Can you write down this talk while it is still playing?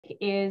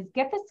is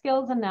get the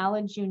skills and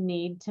knowledge you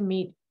need to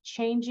meet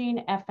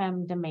changing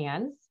FM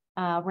demands.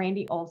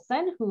 Randy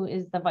Olson, who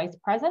is the Vice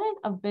President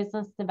of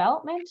Business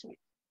Development,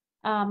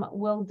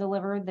 will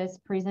deliver this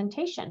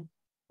presentation.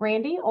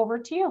 Randy, over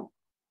to you.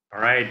 All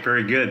right,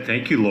 very good.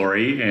 Thank you,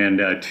 Lori,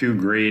 and two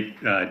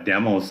great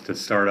demos to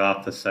start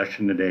off the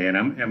session today. And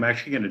I'm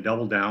actually going to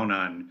double down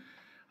on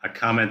a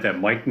comment that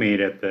Mike made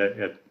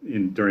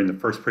during the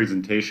first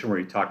presentation, where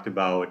he talked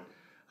about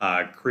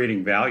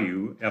creating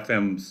value,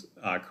 FM's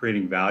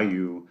creating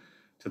value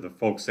to the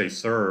folks they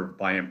serve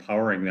by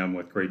empowering them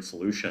with great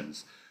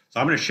solutions. So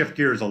I'm going to shift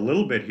gears a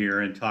little bit here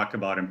and talk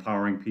about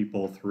empowering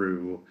people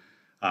through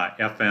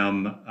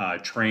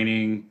FM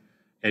training,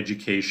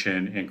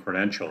 education, and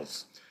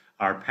credentials.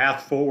 Our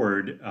path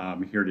forward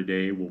here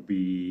today will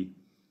be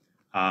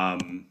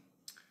talking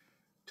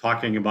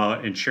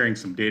about and sharing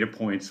some data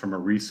points from a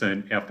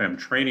recent FM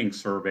training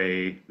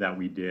survey that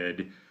we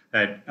did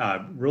that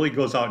really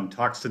goes out and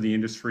talks to the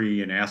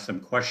industry and asks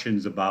them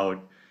questions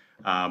about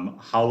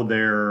how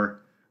they're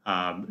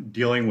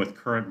dealing with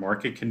current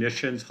market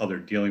conditions, how they're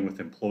dealing with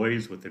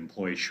employees, with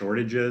employee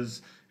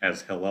shortages,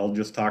 as Hillel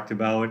just talked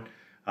about,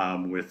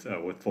 with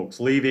folks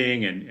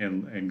leaving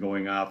and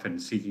going off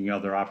and seeking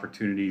other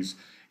opportunities,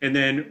 and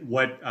then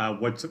what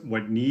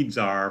needs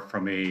are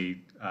from a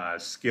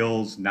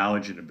skills,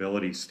 knowledge, and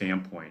ability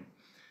standpoint.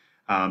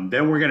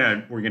 Then we're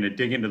gonna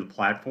dig into the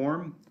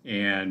platform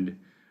and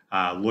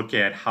look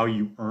at how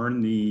you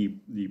earn the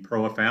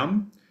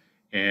ProFM,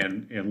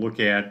 and look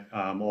at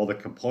all the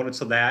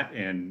components of that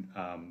and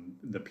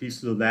the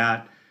pieces of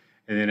that.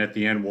 And then at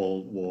the end,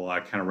 we'll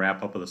kind of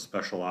wrap up with a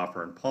special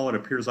offer. And Paul, it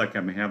appears like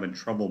I'm having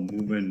trouble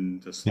moving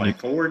the slide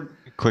forward.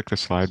 Click the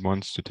slide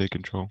once to take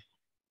control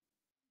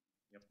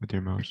with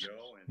your mouse.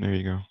 There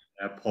you go.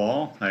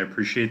 Paul, I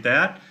appreciate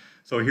that.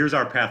 So here's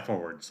our path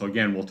forward. So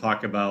again, we'll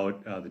talk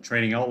about the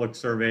Training Outlook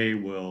survey.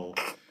 We'll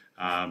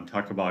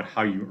talk about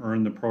how you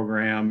earn the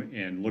program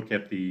and look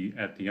at the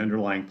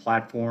underlying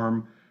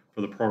platform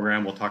for the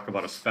program. We'll talk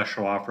about a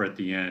special offer at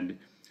the end,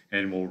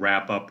 and we'll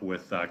wrap up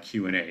with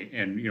Q&A.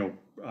 And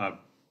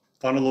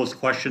funnel those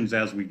questions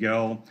as we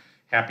go.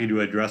 Happy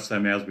to address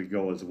them as we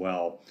go as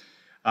well.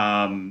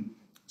 Why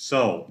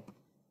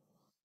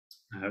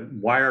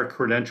are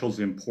credentials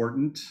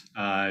important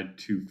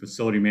to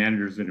facility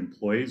managers and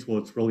employees? Well,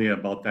 it's really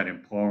about that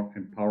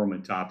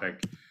empowerment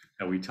topic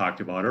that we talked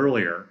about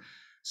earlier.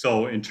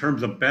 So in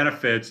terms of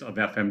benefits of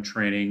FM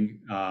training,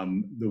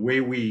 the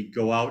way we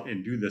go out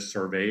and do this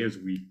survey is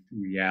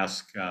we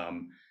ask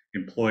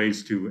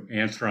employees to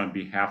answer on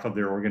behalf of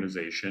their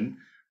organization,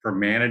 for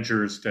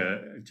managers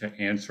to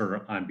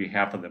answer on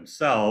behalf of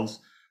themselves,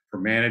 for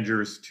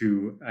managers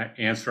to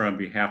answer on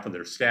behalf of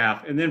their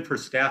staff, and then for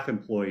staff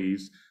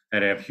employees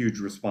that have huge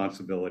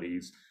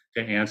responsibilities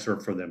to answer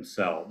for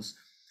themselves.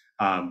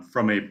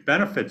 From a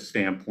benefit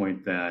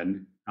standpoint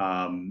then,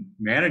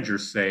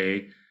 managers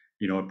say,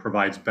 it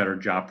provides better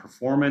job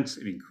performance,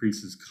 it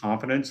increases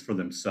confidence for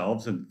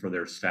themselves and for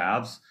their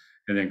staffs,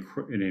 and then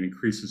it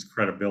increases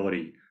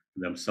credibility for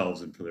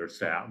themselves and for their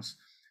staffs.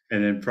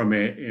 And then from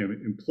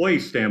an employee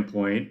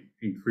standpoint,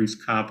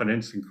 increased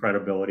confidence and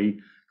credibility,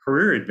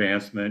 career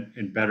advancement,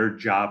 and better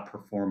job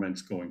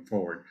performance going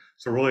forward.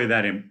 So really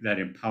that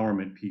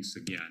empowerment piece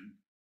again.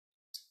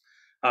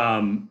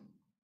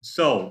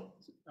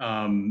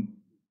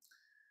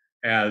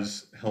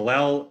 As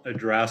Hillel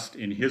addressed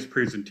in his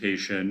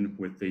presentation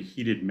with the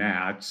heated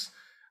mats,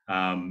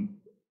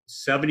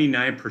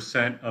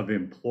 79% of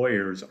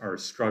employers are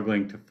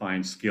struggling to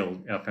find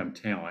skilled FM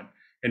talent,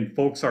 and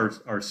folks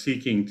are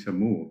seeking to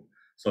move.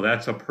 So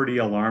that's a pretty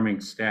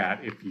alarming stat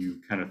if you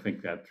kind of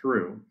think that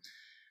through.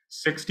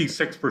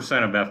 66%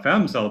 of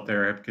FMs out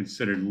there have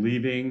considered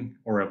leaving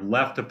or have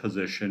left a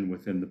position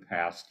within the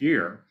past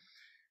year.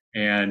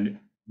 And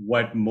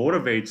what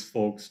motivates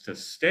folks to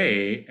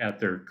stay at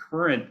their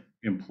current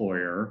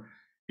employer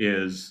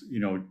is,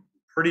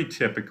 pretty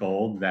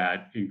typical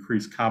that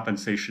increased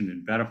compensation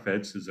and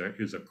benefits is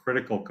a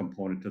critical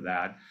component to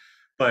that.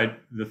 But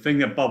the thing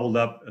that bubbled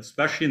up,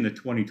 especially in the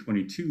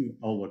 2022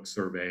 Outlook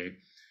survey,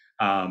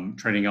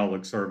 Training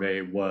Outlook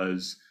survey,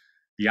 was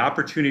the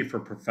opportunity for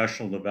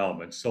professional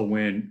development. So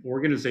when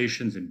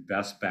organizations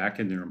invest back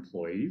in their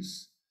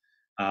employees,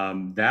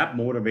 that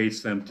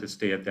motivates them to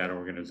stay at that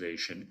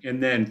organization.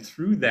 And then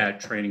through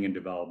that training and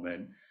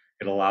development,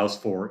 it allows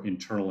for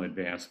internal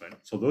advancement.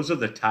 So those are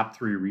the top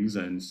three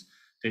reasons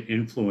to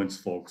influence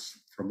folks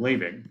from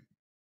leaving.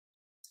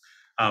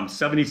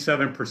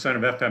 77%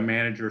 of FM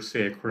managers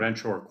say a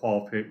credential or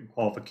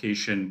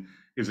qualification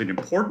is an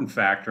important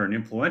factor, an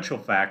influential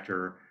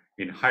factor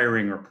in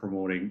hiring or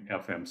promoting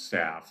FM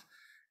staff.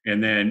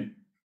 And then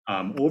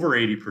over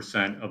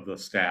 80% of the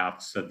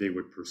staff said they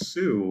would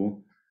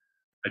pursue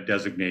a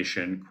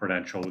designation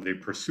credential, they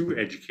pursue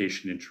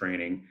education and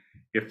training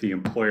if the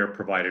employer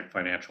provided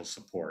financial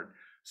support.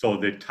 So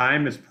the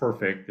time is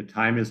perfect. The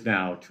time is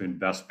now to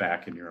invest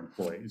back in your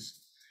employees.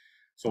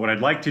 So what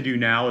I'd like to do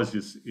now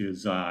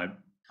is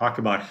talk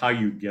about how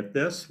you get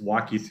this,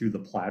 walk you through the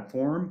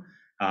platform,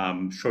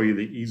 show you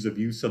the ease of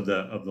use of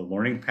the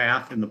learning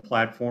path in the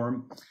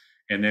platform,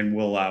 and then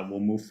we'll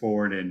move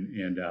forward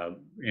and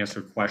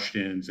answer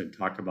questions and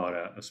talk about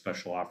a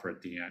special offer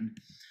at the end.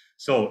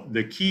 So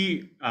the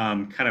key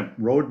kind of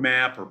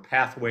roadmap or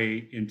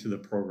pathway into the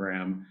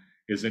program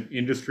is an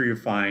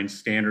industry-defined,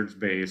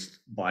 standards-based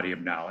body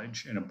of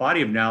knowledge. And a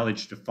body of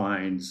knowledge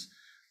defines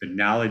the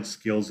knowledge,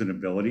 skills, and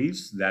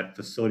abilities that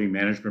facility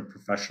management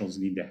professionals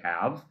need to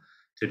have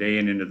today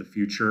and into the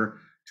future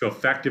to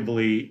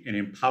effectively and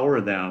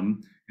empower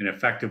them and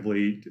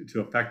effectively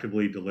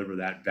deliver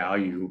that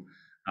value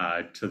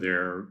to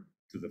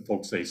the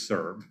folks they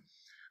serve.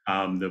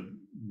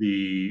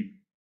 The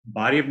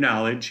body of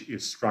knowledge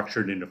is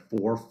structured into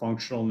 4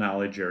 functional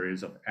knowledge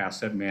areas of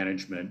asset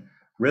management,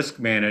 risk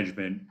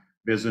management,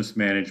 business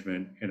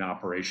management, and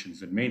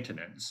operations and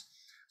maintenance.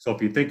 So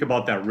if you think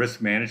about that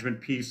risk management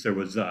piece, there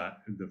was the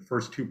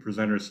first 2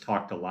 presenters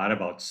talked a lot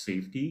about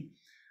safety,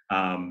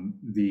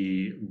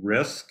 the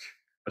risk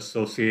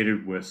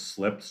associated with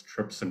slips,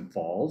 trips, and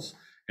falls,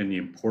 and the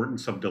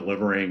importance of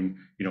delivering,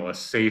 a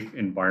safe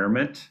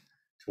environment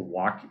to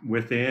walk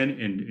within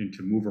and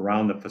to move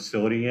around the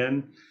facility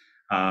in.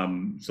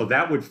 So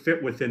that would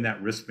fit within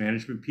that risk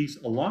management piece,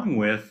 along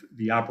with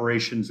the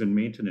operations and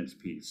maintenance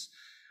piece.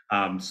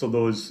 So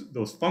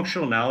those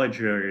functional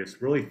knowledge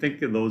areas, really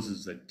think of those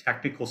as the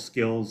technical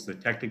skills, the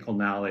technical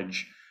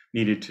knowledge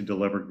needed to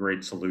deliver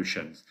great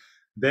solutions.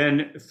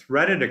 Then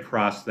threaded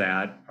across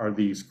that are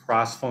these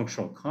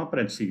cross-functional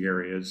competency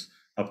areas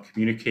of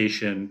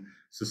communication,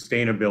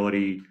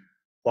 sustainability,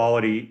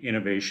 quality,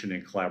 innovation,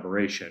 and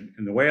collaboration.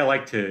 And the way I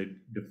like to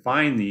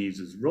define these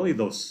is really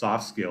those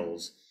soft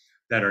skills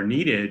that are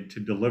needed to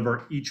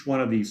deliver each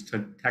one of these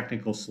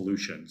technical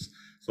solutions.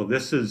 So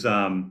this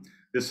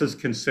is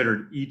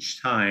considered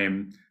each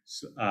time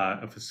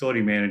a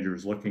facility manager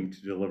is looking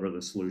to deliver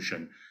the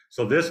solution.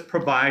 So this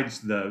provides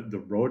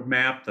the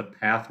roadmap, the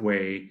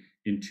pathway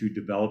into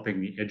developing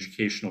the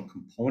educational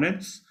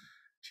components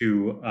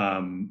to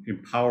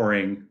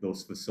empowering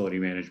those facility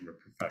management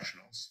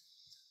professionals.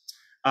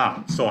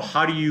 So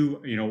how do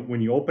you,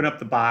 when you open up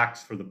the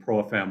box for the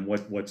ProFM,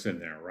 what's in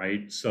there,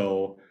 right?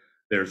 So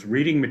there's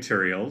reading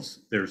materials.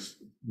 There's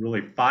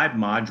really 5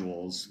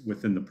 modules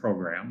within the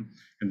program,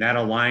 and that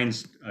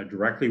aligns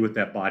directly with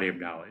that body of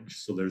knowledge.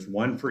 So there's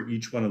one for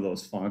each one of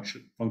those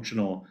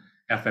functional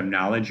FM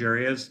knowledge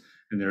areas,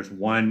 and there's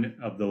one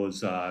of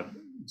those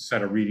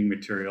set of reading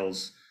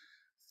materials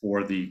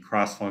for the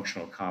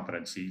cross-functional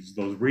competencies.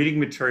 Those reading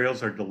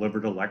materials are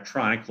delivered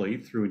electronically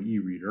through an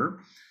e-reader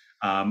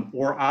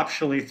or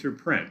optionally through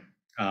print.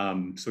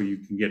 So you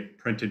can get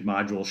printed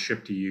modules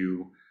shipped to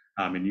you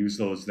and use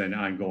those then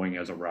ongoing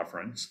as a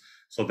reference.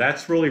 So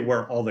that's really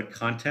where all the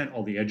content,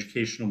 all the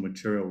educational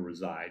material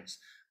resides.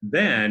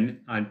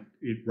 Then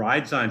it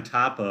rides on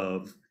top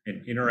of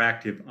an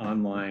interactive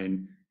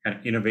online kind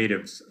of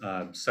innovative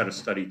set of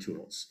study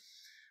tools.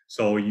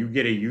 So you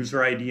get a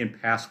user ID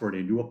and password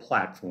into a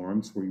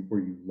platform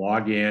where you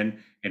log in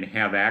and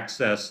have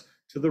access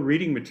to the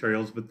reading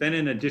materials, but then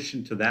in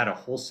addition to that, a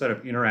whole set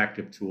of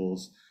interactive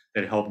tools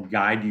that help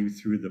guide you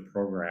through the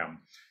program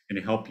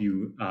and help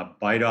you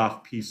bite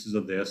off pieces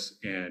of this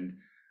and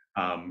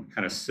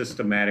kind of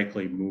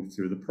systematically move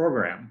through the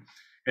program.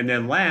 And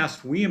then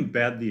last, we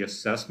embed the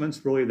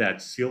assessments, really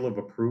that seal of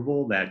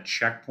approval, that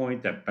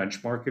checkpoint, that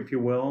benchmark, if you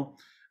will.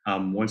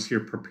 Once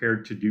you're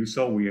prepared to do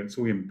so, we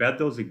embed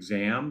those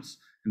exams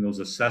and those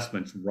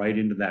assessments right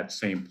into that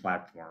same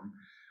platform.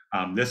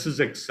 This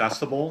is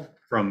accessible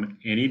from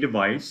any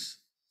device,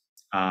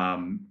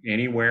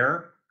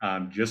 anywhere,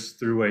 just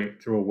through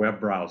a web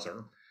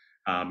browser.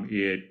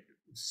 It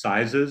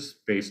sizes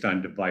based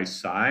on device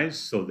size.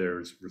 So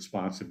there's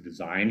responsive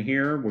design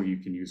here where you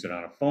can use it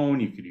on a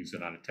phone, you could use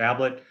it on a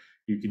tablet,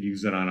 you could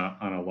use it on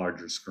a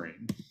larger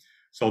screen.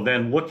 So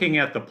then looking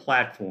at the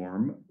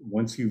platform,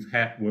 once you've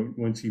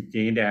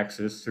gained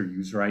access to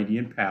user ID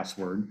and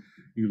password,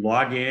 you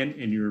log in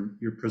and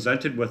you're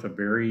presented with a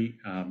very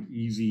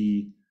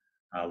easy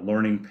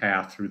learning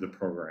path through the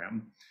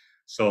program.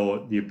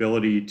 So the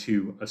ability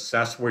to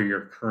assess where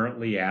you're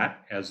currently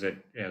at as it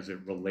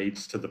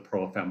relates to the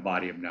ProFM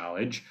body of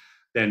knowledge,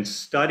 then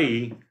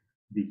study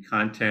the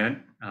content,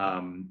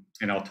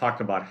 and I'll talk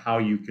about how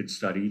you could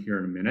study here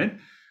in a minute,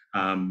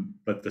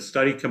 but the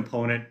study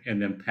component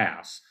and then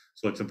pass.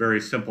 So it's a very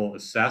simple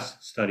assess,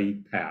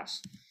 study,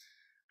 pass.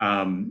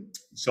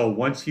 So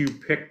once you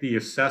pick the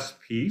assess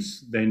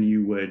piece, then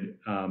you would,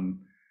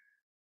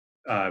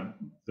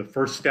 the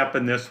first step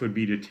in this would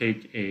be to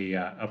take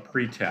a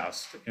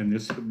pretest, and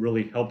this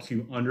really helps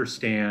you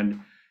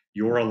understand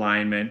your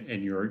alignment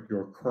and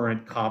your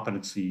current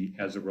competency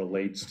as it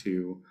relates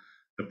to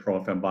the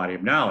ProFM body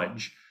of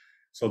knowledge.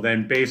 So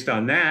then based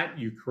on that,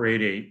 you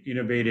create an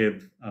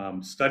innovative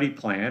study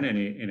plan and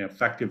an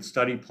effective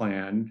study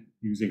plan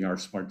using our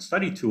Smart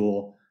Study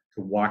tool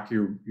to walk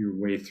your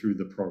way through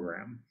the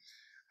program.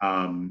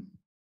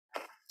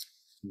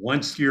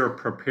 Once you're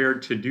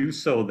prepared to do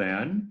so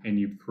then, and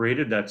you've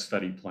created that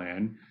study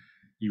plan,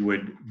 you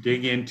would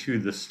dig into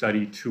the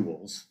study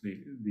tools,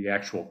 the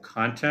actual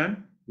content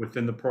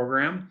within the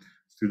program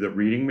through the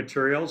reading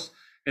materials.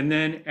 And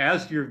then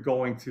as you're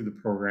going through the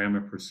program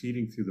and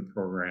proceeding through the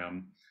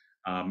program,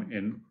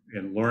 and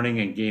learning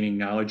and gaining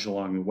knowledge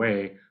along the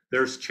way,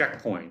 there's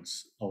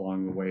checkpoints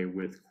along the way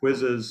with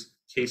quizzes,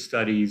 case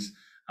studies,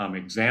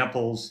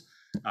 examples.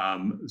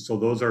 So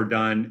those are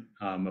done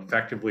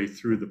effectively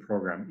through the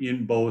program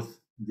in both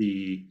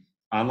the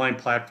online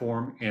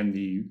platform and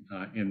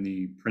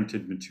the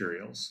printed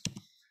materials.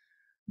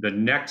 The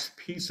next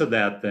piece of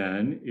that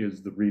then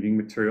is the reading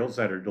materials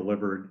that are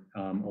delivered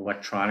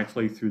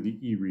electronically through the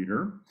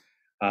e-reader.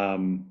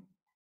 And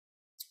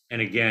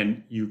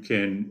again, you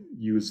can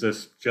use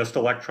this just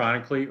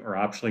electronically or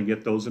optionally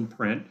get those in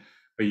print,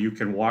 but you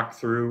can walk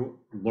through,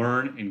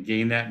 learn and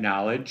gain that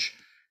knowledge,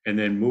 and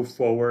then move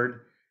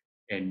forward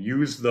and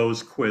use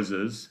those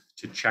quizzes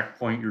to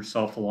checkpoint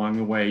yourself along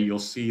the way. You'll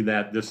see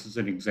that this is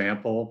an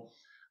example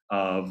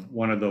of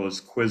one of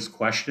those quiz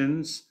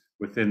questions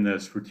within the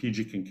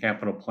strategic and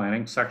capital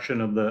planning section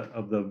of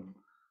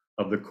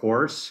the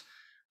course,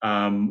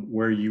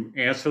 where you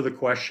answer the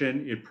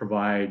question. It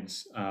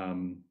provides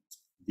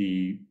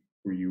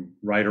where you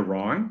right or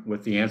wrong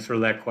with the answer to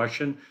that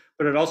question,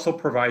 but it also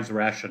provides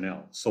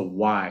rationale. So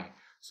why?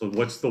 So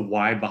what's the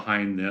why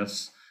behind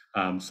this?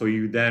 So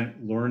you then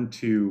learn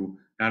to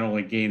not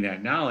only gain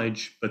that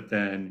knowledge, but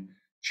then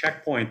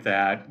checkpoint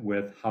that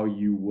with how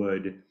you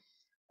would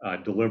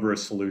deliver a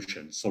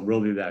solution. So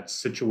really that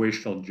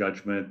situational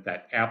judgment,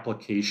 that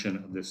application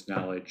of this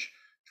knowledge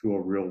to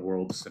a real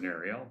world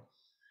scenario.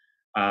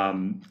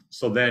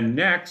 So then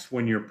next,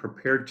 when you're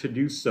prepared to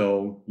do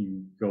so,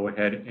 you go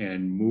ahead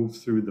and move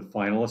through the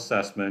final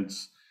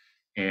assessments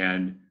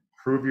and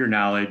prove your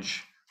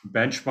knowledge,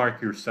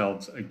 benchmark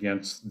yourselves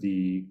against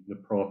the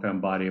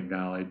ProFM body of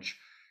knowledge.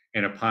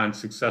 And upon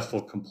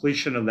successful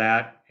completion of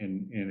that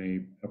and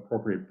a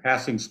appropriate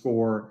passing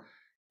score,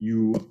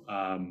 you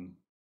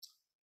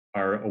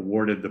are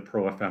awarded the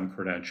ProFM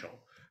credential.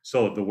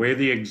 So the way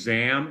the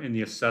exam and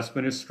the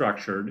assessment is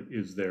structured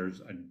is there's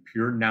a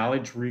pure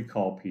knowledge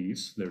recall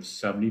piece. There's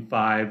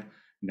 75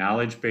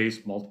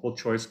 knowledge-based multiple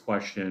choice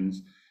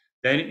questions.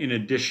 Then in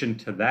addition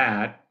to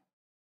that,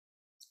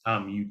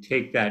 you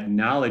take that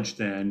knowledge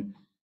then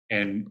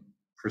and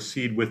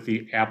proceed with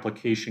the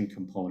application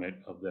component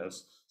of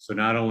this. So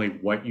not only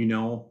what you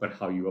know, but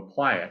how you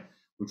apply it,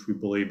 which we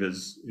believe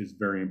is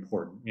very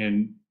important.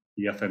 And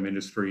the FM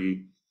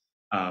industry,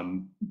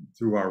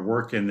 through our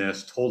work in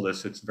this, told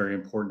us it's very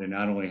important to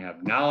not only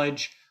have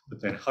knowledge, but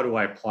then how do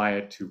I apply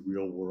it to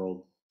real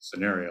world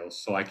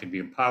scenarios so I can be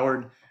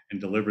empowered and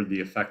deliver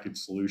the effective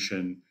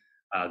solution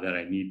that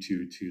I need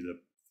to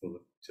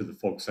the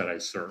folks that I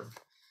serve.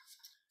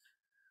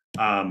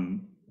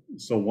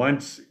 So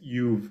once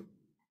you've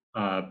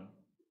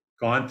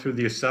gone through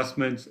the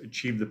assessments,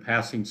 achieved the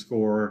passing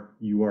score,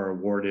 you are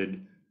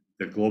awarded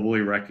the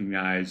globally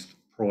recognized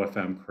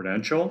ProFM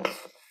credential.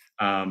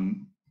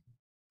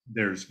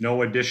 There's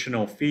no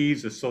additional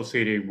fees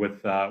associated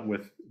with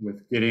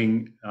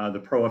getting the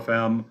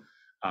ProFM.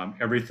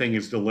 Everything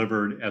is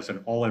delivered as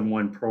an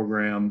all-in-one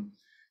program.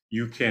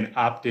 You can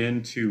opt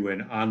into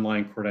an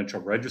online credential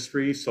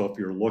registry. So if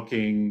you're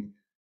looking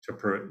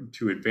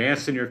to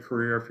advance in your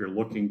career, if you're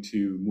looking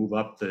to move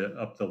up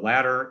the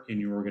ladder in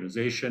your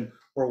organization,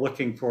 or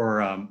looking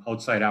for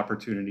outside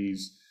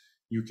opportunities,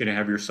 you can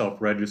have yourself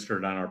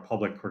registered on our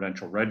public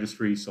credential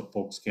registry so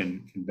folks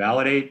can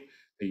validate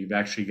that you've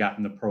actually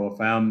gotten the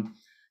ProFM.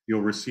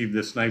 You'll receive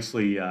this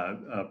nicely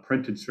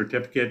printed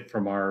certificate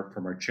from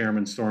our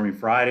chairman, Stormy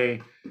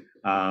Friday.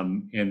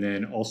 And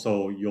then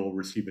also you'll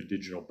receive a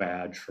digital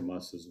badge from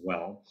us as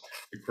well.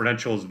 The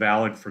credential is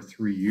valid for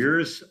 3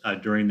 years.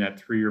 During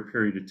that 3-year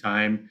period of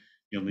time,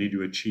 you'll need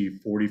to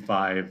achieve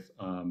 45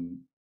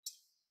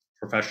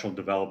 professional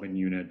development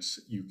units.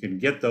 You can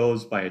get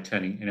those by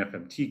attending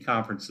NFMT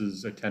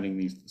conferences, attending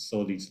these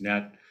facilities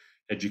net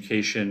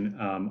education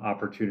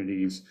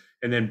opportunities,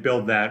 and then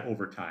build that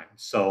over time.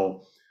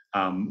 So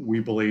we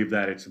believe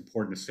that it's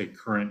important to stay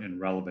current and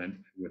relevant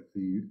with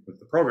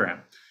the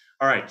program.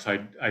 All right, so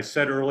I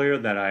said earlier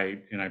that I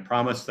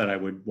promised that I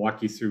would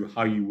walk you through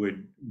how you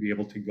would be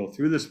able to go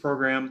through this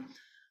program.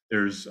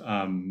 There's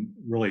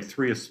really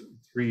three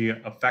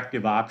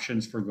effective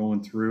options for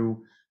going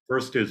through.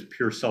 First is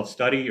pure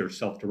self-study or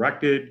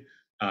self-directed,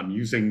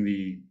 using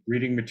the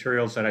reading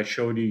materials that I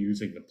showed you,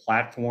 using the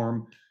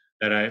platform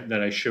that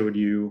I showed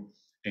you,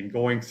 and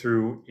going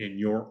through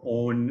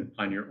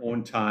on your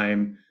own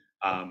time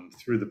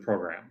through the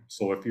program.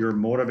 So if you're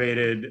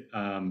motivated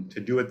to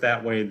do it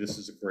that way, this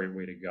is a great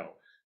way to go,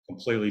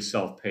 completely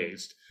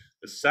self-paced.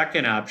 The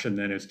second option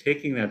then is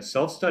taking that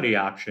self-study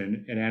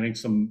option and adding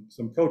some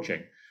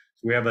coaching.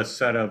 So we have a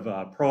set of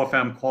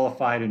ProFM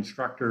qualified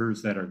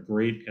instructors that are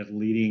great at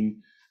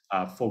leading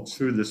folks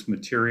through this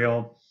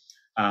material.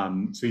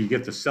 So you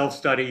get the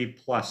self-study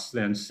plus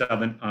then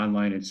 7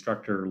 online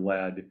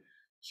instructor-led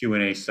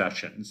Q&A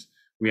sessions.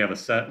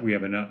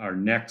 Our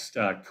next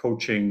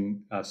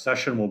coaching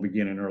session will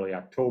begin in early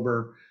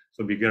October.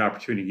 So it'll be a good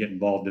opportunity to get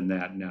involved in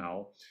that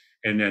now.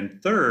 And then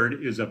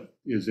third is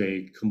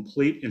a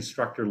complete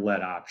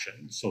instructor-led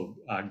option. So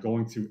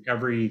going through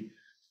every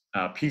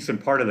piece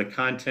and part of the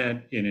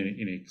content in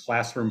a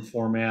classroom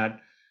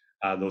format.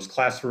 Those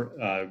classroom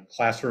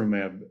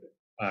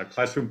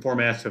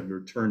formats have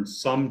returned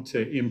some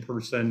to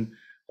in-person,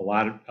 a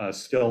lot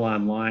still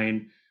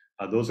online.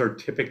 Those are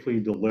typically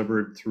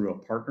delivered through a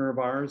partner of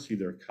ours,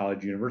 either a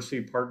college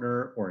university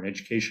partner or an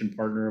education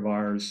partner of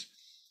ours.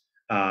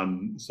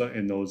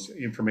 And those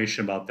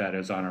information about that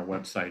is on our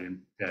website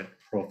at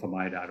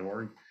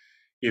profmi.org.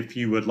 If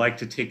you would like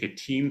to take a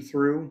team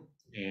through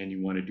and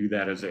you want to do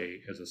that as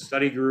a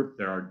study group,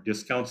 there are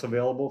discounts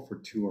available for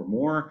 2 or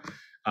more.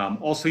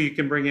 Also, you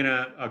can bring in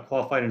a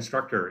qualified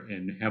instructor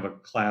and have a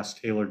class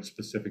tailored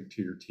specific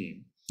to your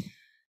team.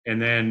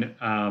 And then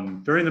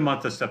during the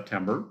month of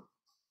September,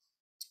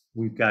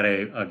 we've got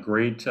a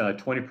great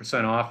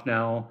 20% off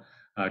now,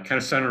 kind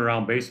of centered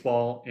around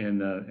baseball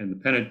and the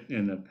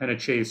pennant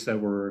chase that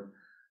we're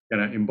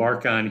going to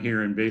embark on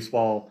here in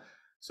baseball.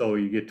 So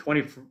you get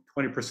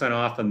 20%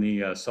 off on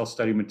the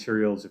self-study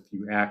materials if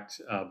you act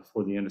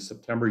before the end of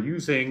September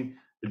using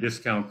the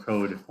discount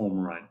code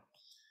HOMERUN.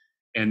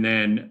 And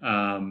then,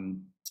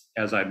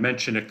 as I've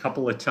mentioned a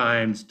couple of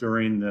times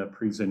during the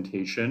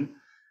presentation,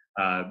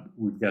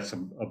 we've got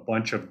a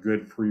bunch of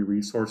good free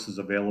resources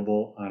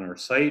available on our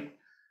site.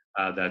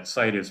 That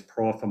site is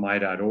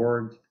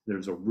profmi.org.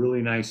 There's a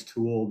really nice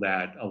tool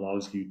that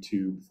allows you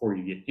to, before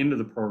you get into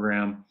the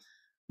program,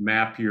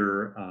 map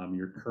your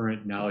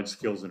current knowledge,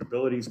 skills, and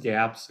abilities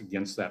gaps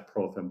against that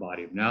ProFM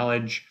body of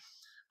knowledge.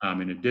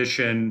 In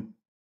addition,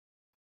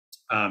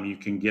 you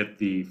can get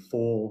the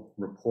full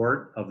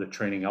report of the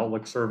Training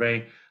Outlook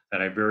Survey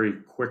that I very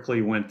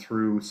quickly went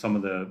through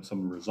some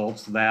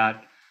results of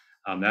that.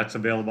 That's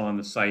available on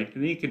the site.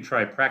 And then you can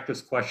try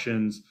practice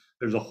questions.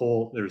 There's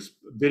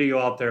video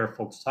out there,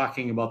 folks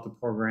talking about the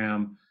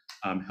program,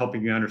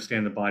 helping you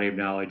understand the body of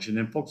knowledge, and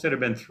then folks that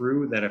have been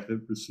through that have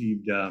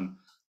received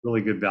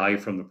really good value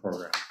from the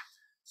program.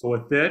 So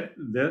with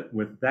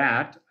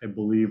that, I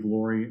believe,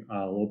 Lori,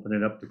 I'll open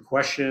it up to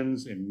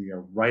questions, and we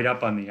are right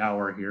up on the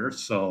hour here.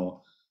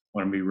 So I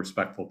want to be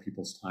respectful of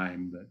people's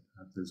time, but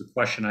if there's a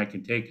question I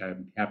can take,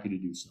 I'm happy to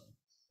do so.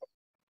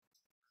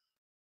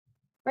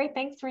 Great,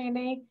 thanks,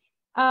 Randy.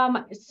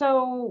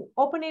 So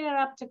opening it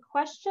up to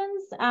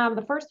questions,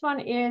 the first one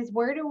is,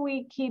 where do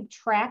we keep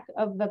track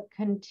of the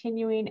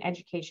continuing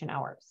education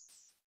hours?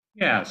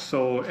 Yeah,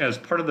 so as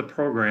part of the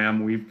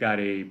program, we've got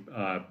a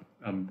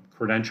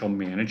credential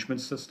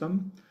management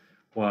system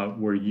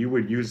where you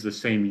would use the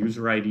same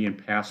user ID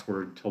and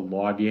password to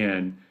log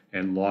in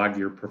and log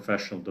your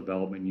professional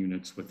development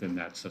units within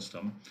that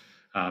system.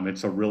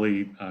 It's a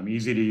really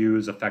easy to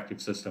use, effective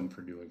system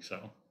for doing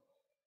so.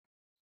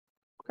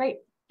 Great,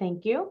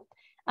 thank you.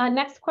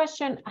 Next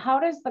question, how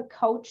does the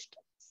coached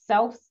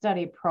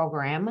self-study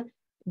program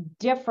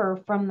differ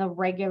from the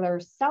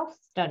regular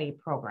self-study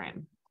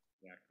program?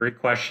 Yeah, great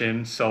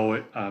question.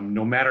 So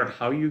no matter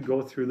how you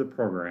go through the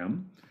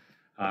program,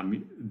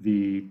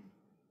 the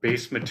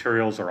base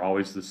materials are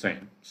always the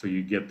same. So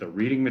you get the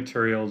reading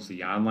materials,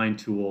 the online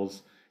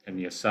tools, and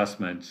the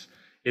assessments.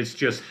 It's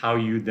just how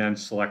you then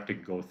select to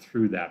go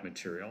through that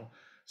material.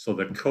 So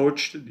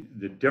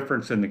the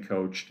difference in the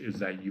coached is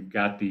that you've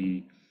got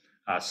the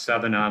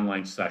 7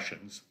 online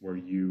sessions where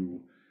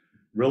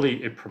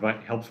it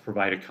helps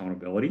provide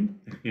accountability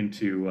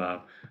into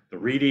the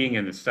reading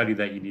and the study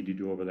that you need to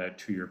do over that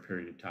 2-year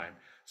period of time.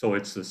 So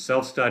it's the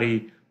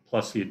self-study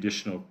plus the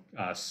additional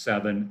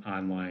 7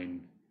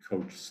 online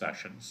coach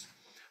sessions.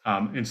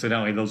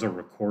 Incidentally, those are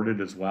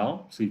recorded as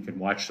well, so you can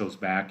watch those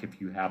back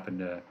if you happen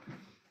to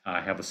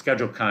have a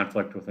schedule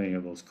conflict with any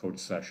of those coach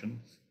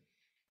sessions.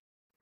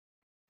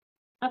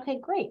 Okay,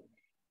 great.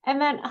 And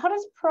then how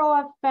does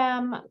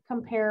ProFM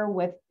compare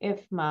with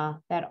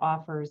IFMA that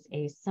offers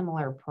a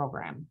similar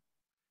program?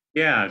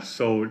 Yeah,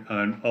 so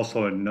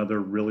also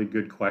another really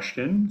good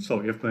question. So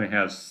IFMA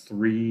has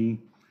 3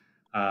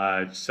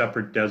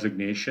 separate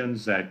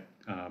designations that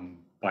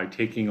by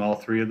taking all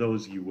 3 of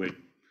those, you would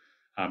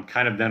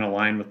kind of then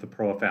align with the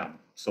ProFM.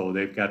 So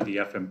they've got the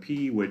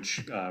FMP,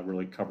 which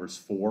really covers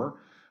 4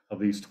 of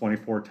these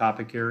 24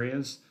 topic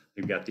areas.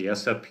 They've got the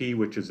SFP,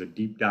 which is a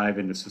deep dive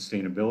into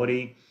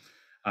sustainability.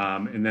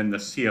 And then the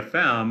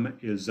CFM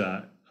is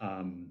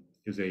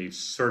a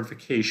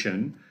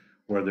certification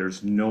where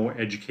there's no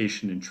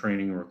education and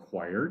training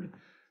required,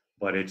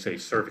 but it's a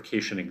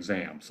certification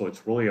exam. So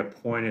it's really a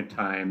point in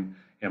time,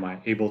 am I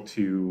able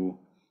to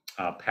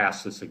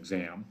pass this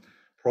exam?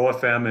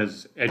 ProFM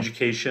is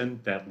education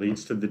that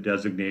leads to the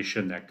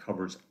designation that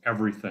covers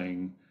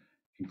everything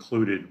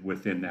included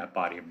within that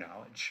body of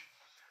knowledge.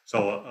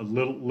 So a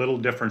little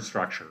different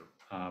structure.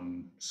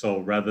 So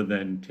rather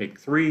than take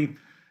 3,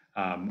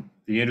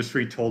 the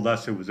industry told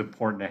us it was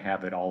important to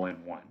have it all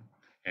in one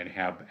and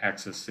have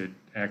access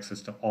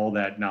to all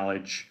that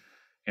knowledge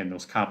and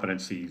those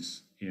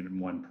competencies in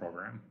one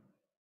program.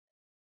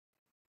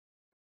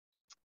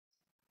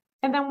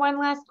 And then one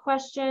last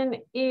question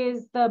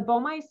is, the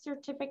BOMI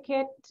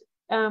certificate,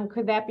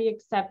 could that be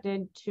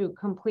accepted to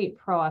complete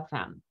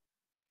ProFM?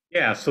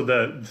 Yeah, so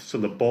the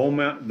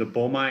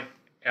BOMI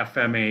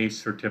FMA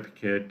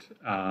certificate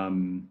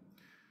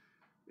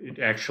it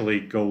actually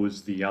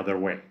goes the other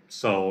way.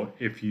 So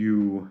if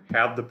you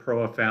have the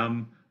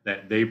ProFM,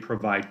 that they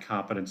provide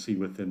competency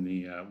within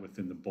the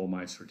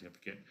BOMI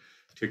certificate.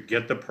 To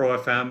get the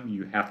ProFM,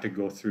 you have to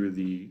go through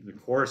the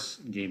course,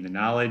 gain the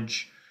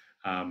knowledge,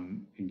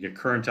 and get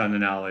current on the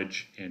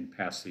knowledge, and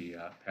pass the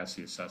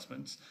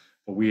assessments.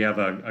 But we have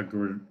a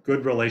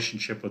good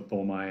relationship with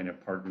BOMI and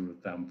have partnered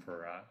with them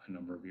for a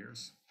number of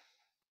years.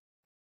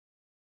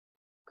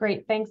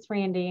 Great, thanks,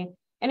 Randy.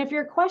 And if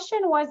your question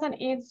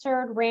wasn't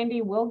answered,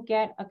 Randy will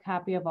get a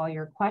copy of all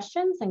your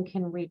questions and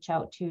can reach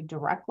out to you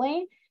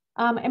directly.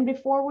 And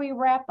before we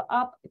wrap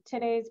up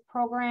today's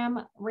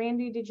program,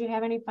 Randy, did you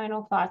have any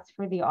final thoughts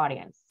for the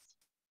audience?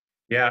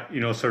 Yeah,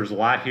 so there's a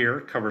lot here,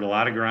 covered a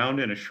lot of ground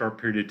in a short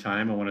period of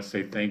time. I want to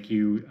say thank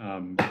you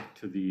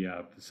to the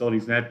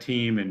FacilitiesNet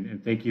team,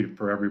 and thank you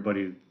for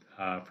everybody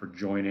for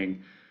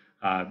joining.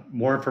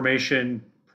 More information,